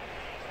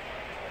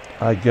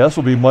 I guess,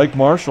 will be Mike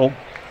Marshall.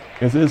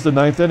 It is the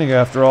 9th inning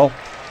after all.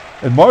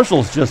 And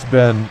Marshall's just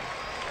been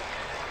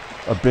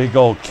a big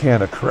old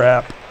can of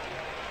crap.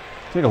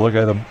 Take a look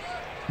at him.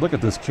 Look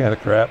at this can of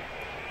crap.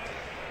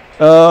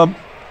 8th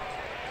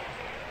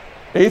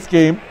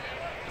game,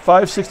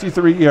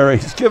 5.63 ERA.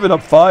 He's given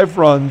up 5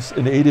 runs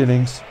in 8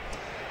 innings.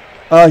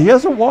 He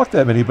hasn't walked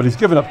that many, but he's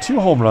given up 2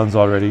 home runs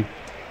already.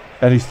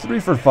 And he's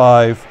 3 for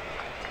 5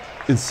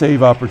 in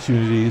save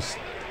opportunities.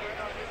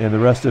 And the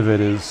rest of it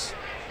is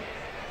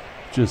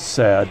just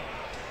sad.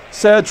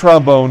 Sad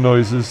trombone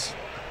noises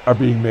are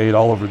being made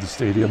all over the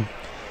stadium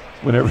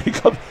whenever he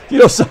comes. You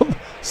know,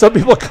 some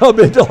people come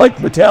into like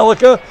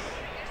Metallica.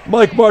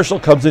 Mike Marshall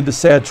comes into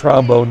sad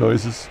trombone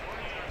noises.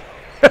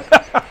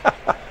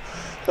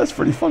 That's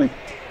pretty funny.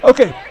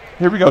 Okay,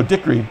 here we go.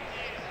 Dick Green.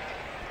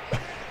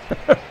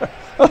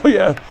 Oh,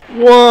 yeah.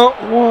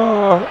 Wah,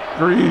 wah.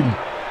 Green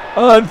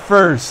on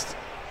first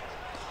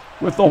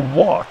with a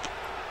walk.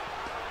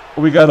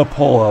 We got to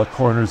pull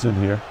corners in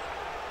here.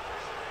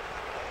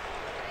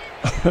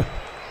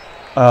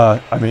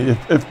 I mean,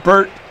 if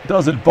Bert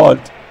doesn't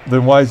bunt,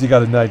 then why has he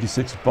got a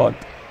 96 bunt?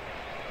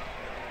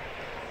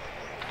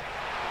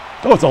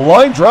 Oh, it's a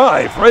line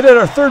drive right at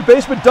our third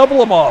baseman.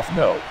 Double him off.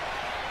 No.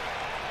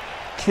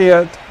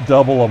 Can't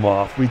double him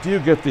off. We do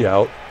get the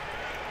out.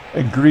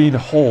 And Green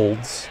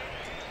holds.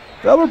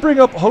 That would bring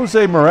up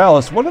Jose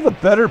Morales, one of the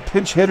better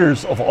pinch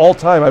hitters of all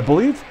time, I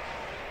believe.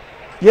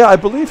 Yeah, I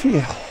believe he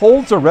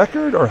holds a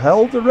record or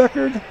held a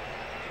record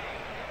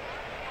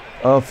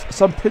of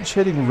some pinch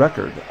hitting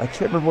record. I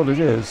can't remember what it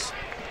is.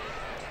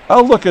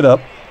 I'll look it up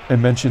and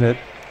mention it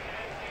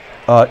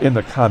in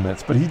the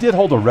comments. But he did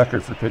hold a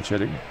record for pinch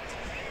hitting.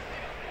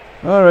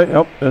 All right,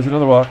 oh, there's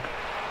another walk.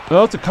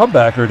 Oh, it's a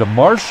comebacker to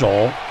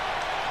Marshall.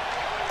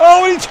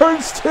 Oh, and he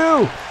turns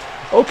 2.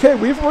 Okay,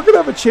 we're going to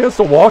have a chance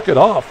to walk it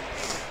off.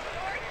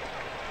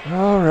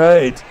 All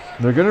right,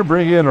 they're going to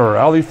bring in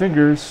Raleigh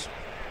Fingers.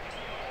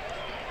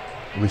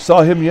 We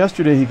saw him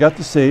yesterday. He got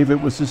the save.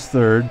 It was his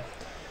 3rd.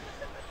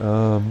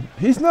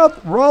 He's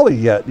not Raleigh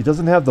yet. He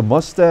doesn't have the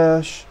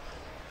mustache.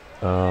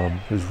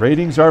 His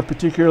ratings aren't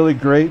particularly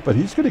great, but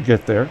he's going to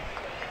get there.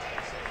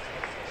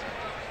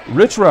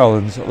 Rich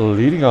Rollins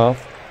leading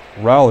off.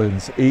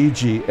 Rollins,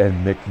 Agee,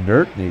 and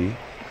McNertney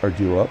are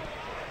due up.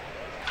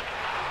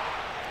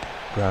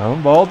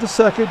 Ground ball to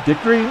second. Dick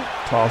Green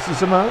tosses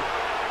him out.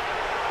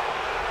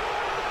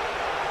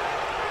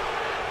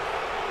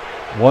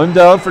 1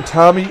 down for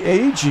Tommie.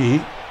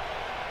 Agee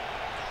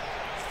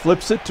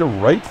flips it to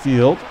right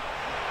field.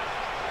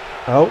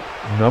 Out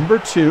number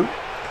 2.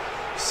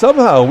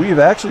 Somehow we've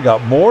actually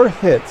got more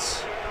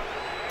hits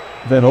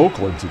than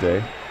Oakland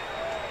today.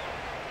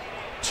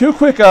 2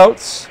 quick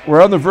outs.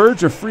 We're on the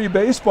verge of free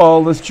baseball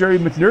unless Jerry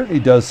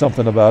McNertney does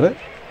something about it.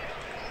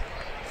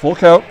 Full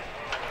count.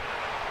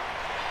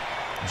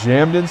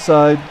 Jammed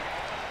inside.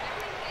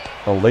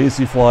 A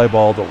lazy fly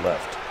ball to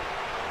left.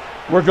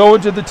 We're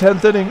going to the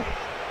 10th inning.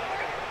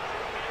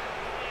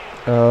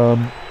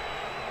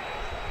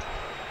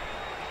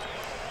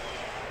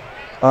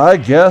 I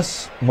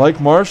guess Mike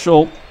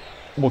Marshall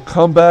will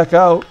come back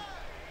out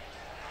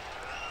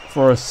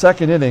for a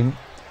 2nd inning.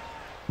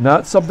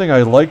 Not something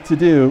I like to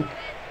do,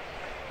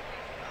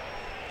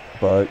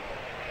 but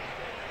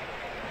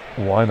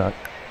why not?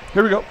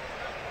 Here we go.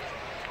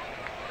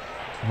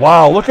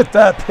 Wow, look at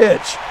that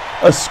pitch.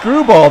 A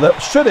screwball that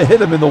should have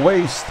hit him in the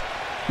waist.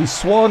 He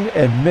swung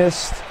and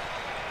missed.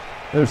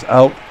 There's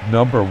out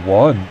number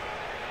 1.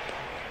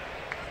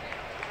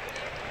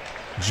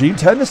 Gene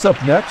Tenace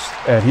up next,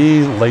 and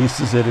he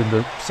laces it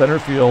into center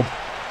field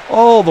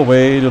all the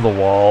way to the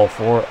wall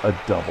for a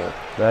double.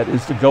 That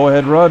is the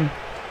go-ahead run.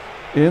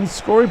 In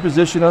scoring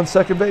position on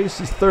second base,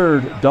 his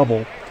 3rd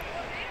double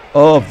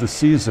of the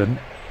season.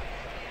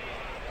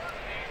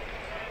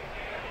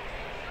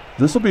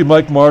 This will be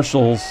Mike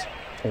Marshall's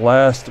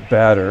last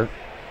batter.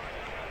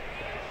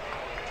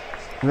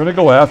 We're going to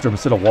go after him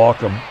instead of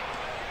walk him.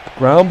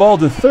 Ground ball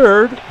to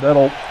 3rd.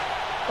 That'll,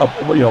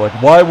 you know,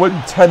 like why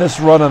wouldn't Tenace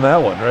run on that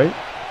one, right?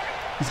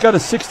 He's got a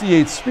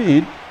 68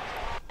 speed.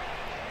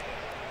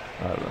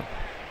 I don't know.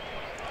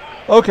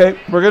 Okay,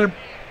 we're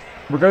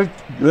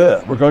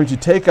going to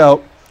take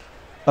out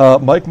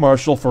Mike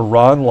Marshall for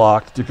Ron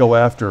Locke to go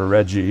after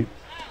Reggie.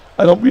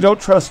 We don't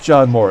trust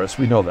John Morris.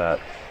 We know that.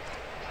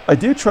 I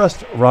do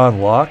trust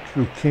Ron Locke,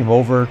 who came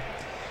over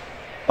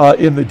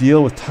in the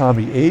deal with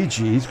Tommie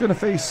Agee. He's going to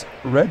face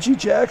Reggie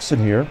Jackson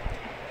here.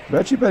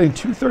 Reggie batting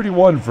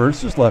 .231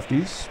 versus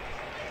lefties.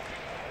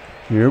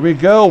 Here we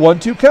go.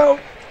 1-2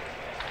 count.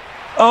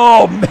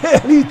 Oh,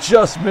 man, he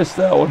just missed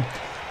that one.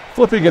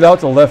 Flipping it out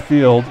to left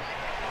field.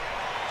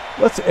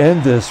 Let's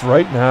end this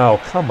right now.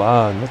 Come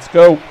on. Let's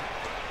go.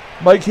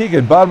 Mike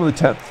Hegan, bottom of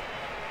the 10th.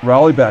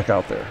 Raleigh back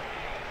out there.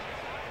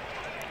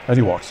 And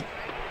he walks it.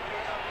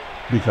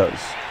 Because.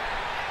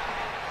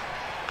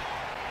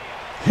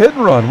 Hit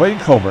and run. Wayne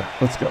Comer.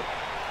 Let's go.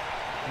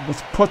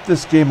 Let's put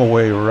this game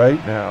away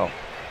right now.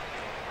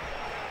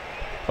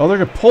 Oh, they're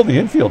going to pull the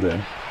infield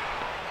in.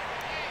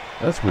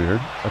 That's weird.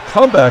 A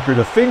comebacker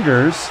to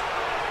Fingers,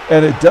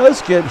 and it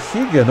does get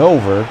Hegan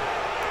over.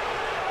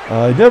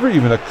 It never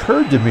even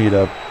occurred to me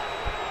to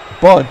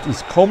bunt.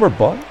 Is Comer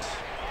bunt?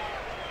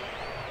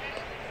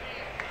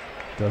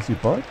 Does he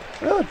bunt?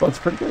 Yeah, that bunt's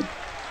pretty good.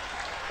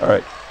 All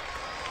right.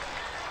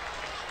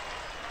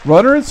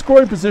 Runner in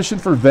scoring position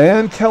for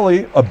Van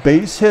Kelly. A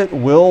base hit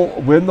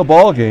will win the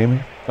ball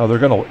game. Now they're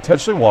going to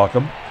intentionally walk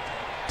him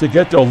to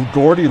get to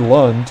Gordy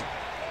Lund.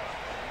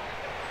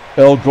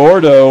 El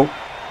Gordo.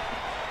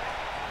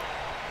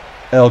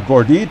 El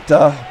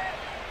Gordita.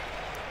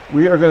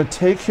 We are going to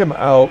take him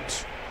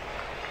out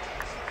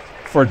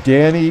for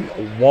Danny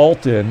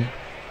Walton.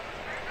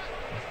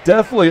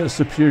 Definitely a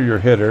superior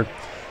hitter.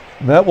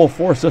 And that will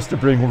force us to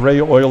bring Ray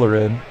Euler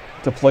in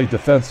to play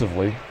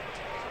defensively.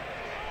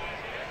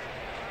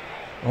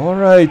 All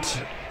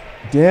right.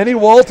 Danny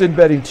Walton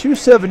betting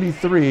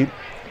 273.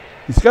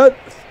 He's got,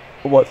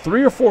 what,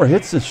 3 or 4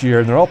 hits this year,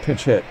 and they're all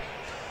pinch hit.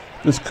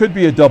 This could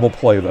be a double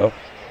play, though.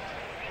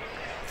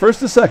 First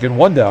to second,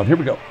 1 down. Here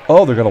we go.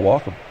 Oh, they're going to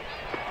walk him.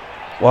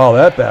 Wow,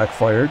 that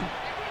backfired.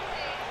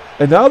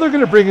 And now they're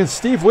going to bring in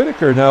Steve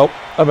Whitaker. Now,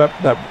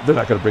 they're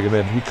not going to bring him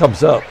in. He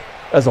comes up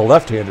as a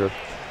left-hander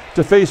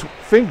to face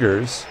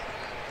Fingers.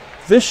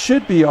 This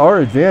should be our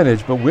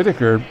advantage, but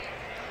Whitaker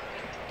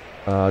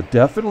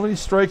definitely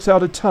strikes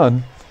out a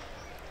ton.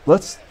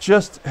 Let's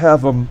just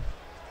have him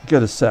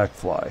get a sac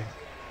fly.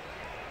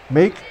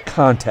 Make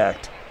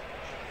contact.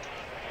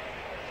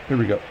 Here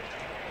we go.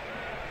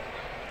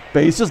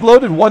 Base is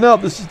loaded, 1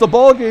 out. This is the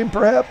ball game,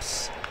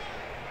 perhaps.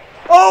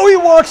 Oh, he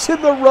walks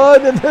in the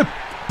run, and the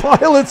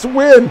Pilots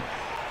win.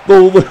 The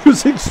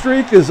losing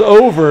streak is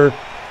over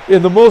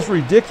in the most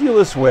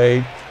ridiculous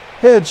way.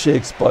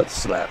 Handshakes, butt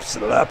slaps,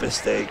 slap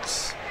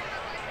steaks.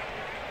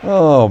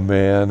 Oh,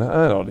 man.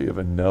 I don't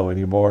even know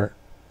anymore.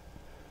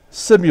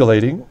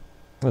 Simulating.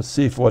 Let's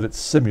see what it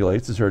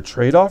simulates. Is there a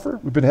trade offer?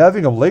 We've been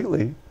having them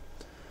lately.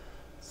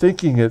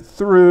 Thinking it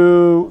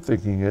through.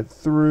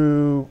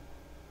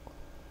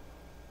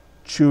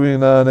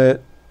 Chewing on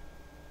it.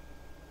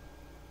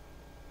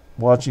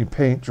 Watching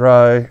paint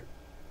dry.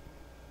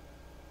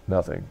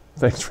 Nothing.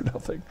 Thanks for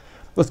nothing.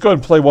 Let's go ahead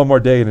and play one more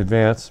day in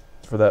advance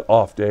for that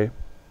off day.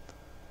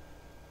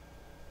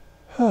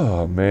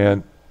 Oh,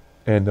 man.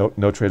 And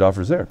no trade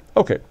offers there.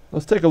 Okay,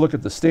 let's take a look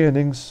at the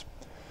standings.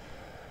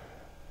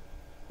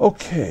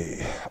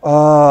 Okay.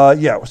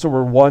 Yeah, so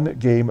we're 1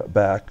 game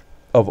back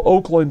of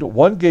Oakland,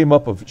 1 game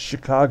up of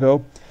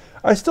Chicago.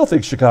 I still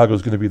think Chicago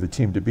is going to be the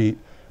team to beat.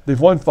 They've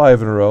won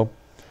 5 in a row.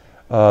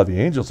 The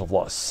Angels have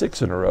lost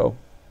 6 in a row.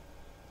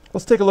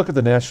 Let's take a look at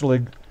the National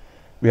League.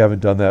 We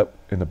haven't done that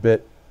in a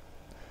bit.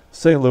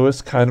 St.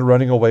 Louis kind of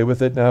running away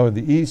with it now in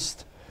the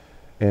East.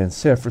 And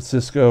San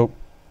Francisco,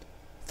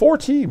 4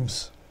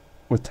 teams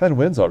with 10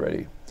 wins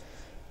already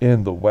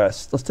in the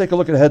West. Let's take a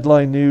look at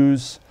headline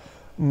news.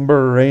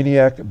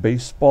 Brainiac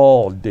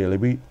Baseball Daily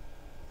Beat.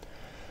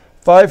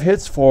 5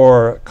 hits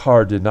for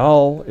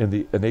Cardinal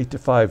in an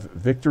 8-5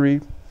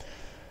 victory.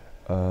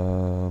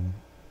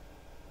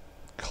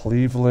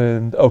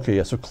 Cleveland. Okay,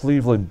 yeah, so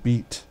Cleveland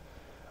beat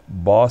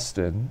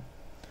Boston.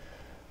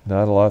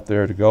 Not a lot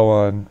there to go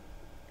on.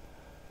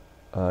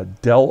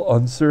 Del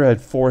Unser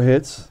had 4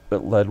 hits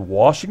that led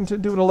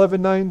Washington to an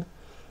 11-9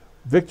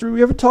 victory. We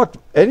haven't talked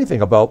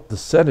anything about the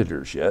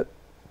Senators yet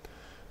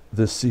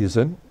this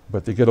season,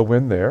 but they get a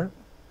win there.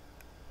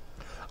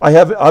 I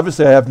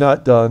have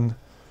not done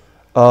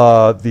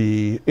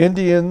the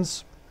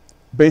Indians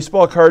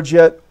baseball cards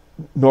yet,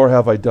 nor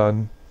have I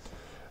done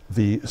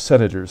the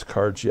Senators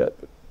cards yet,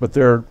 but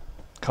they're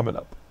coming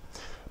up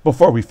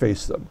before we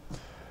face them.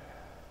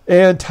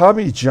 And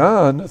Tommy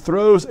John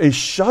throws a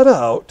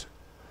shutout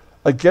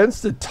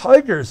against the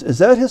Tigers. Is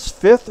that his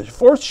 4th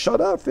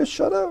shutout? 5th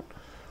shutout?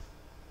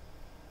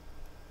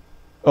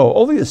 Oh,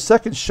 only his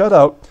 2nd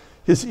shutout.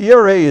 His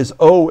ERA is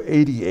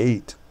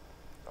 0.88.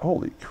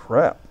 Holy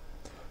crap.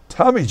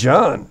 Tommy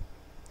John.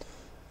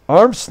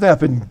 Arm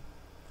snapping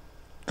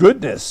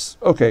goodness.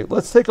 Okay,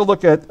 let's take a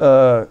look at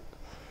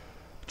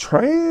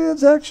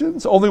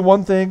transactions. Only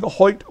one thing.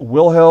 Hoyt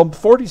Wilhelm,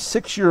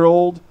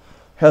 46-year-old,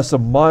 has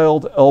some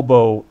mild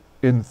elbow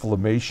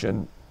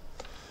inflammation.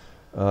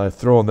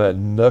 Throwing that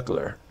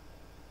knuckler.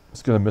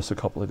 It's going to miss a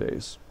couple of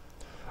days.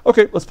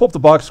 Okay, let's pull up the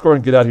box score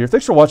and get out of here.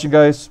 Thanks for watching,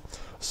 guys.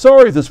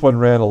 Sorry this one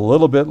ran a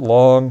little bit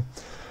long.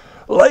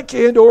 Like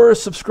and or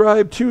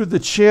subscribe to the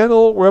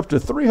channel. We're up to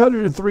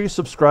 303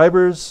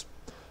 subscribers.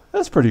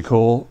 That's pretty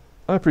cool.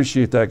 I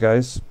appreciate that,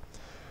 guys.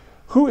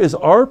 Who is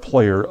our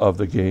player of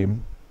the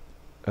game?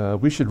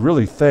 We should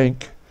really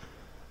thank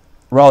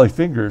Raleigh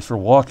Fingers for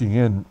walking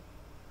in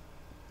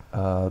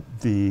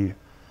the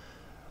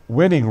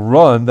winning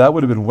run. That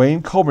would have been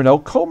Wayne Comer. Now,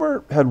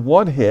 Comer had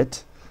 1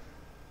 hit,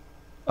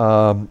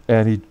 and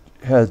he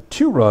had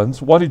 2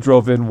 runs. 1 he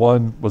drove in,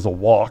 1 was a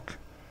walk.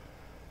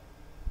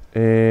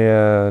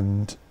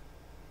 And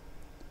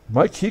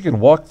Mike Hegan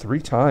walked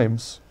 3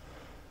 times.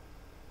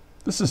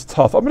 This is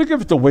tough. I'm going to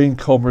give it to Wayne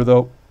Comer,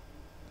 though.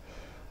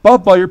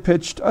 Bob Meyer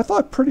pitched, I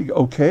thought, pretty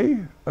okay.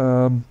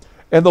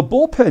 And the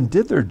bullpen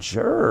did their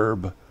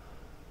job.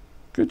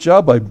 Good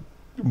job by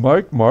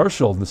Mike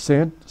Marshall and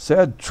the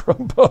sad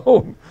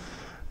trombone.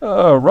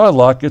 Ron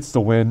Locke gets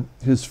the win,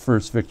 his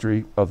first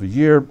victory of the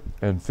year,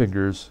 and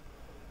Fingers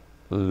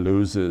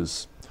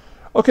loses.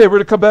 Okay, we're going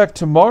to come back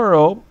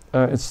tomorrow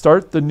and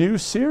start the new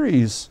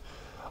series.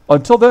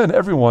 Until then,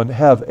 everyone,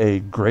 have a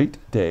great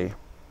day.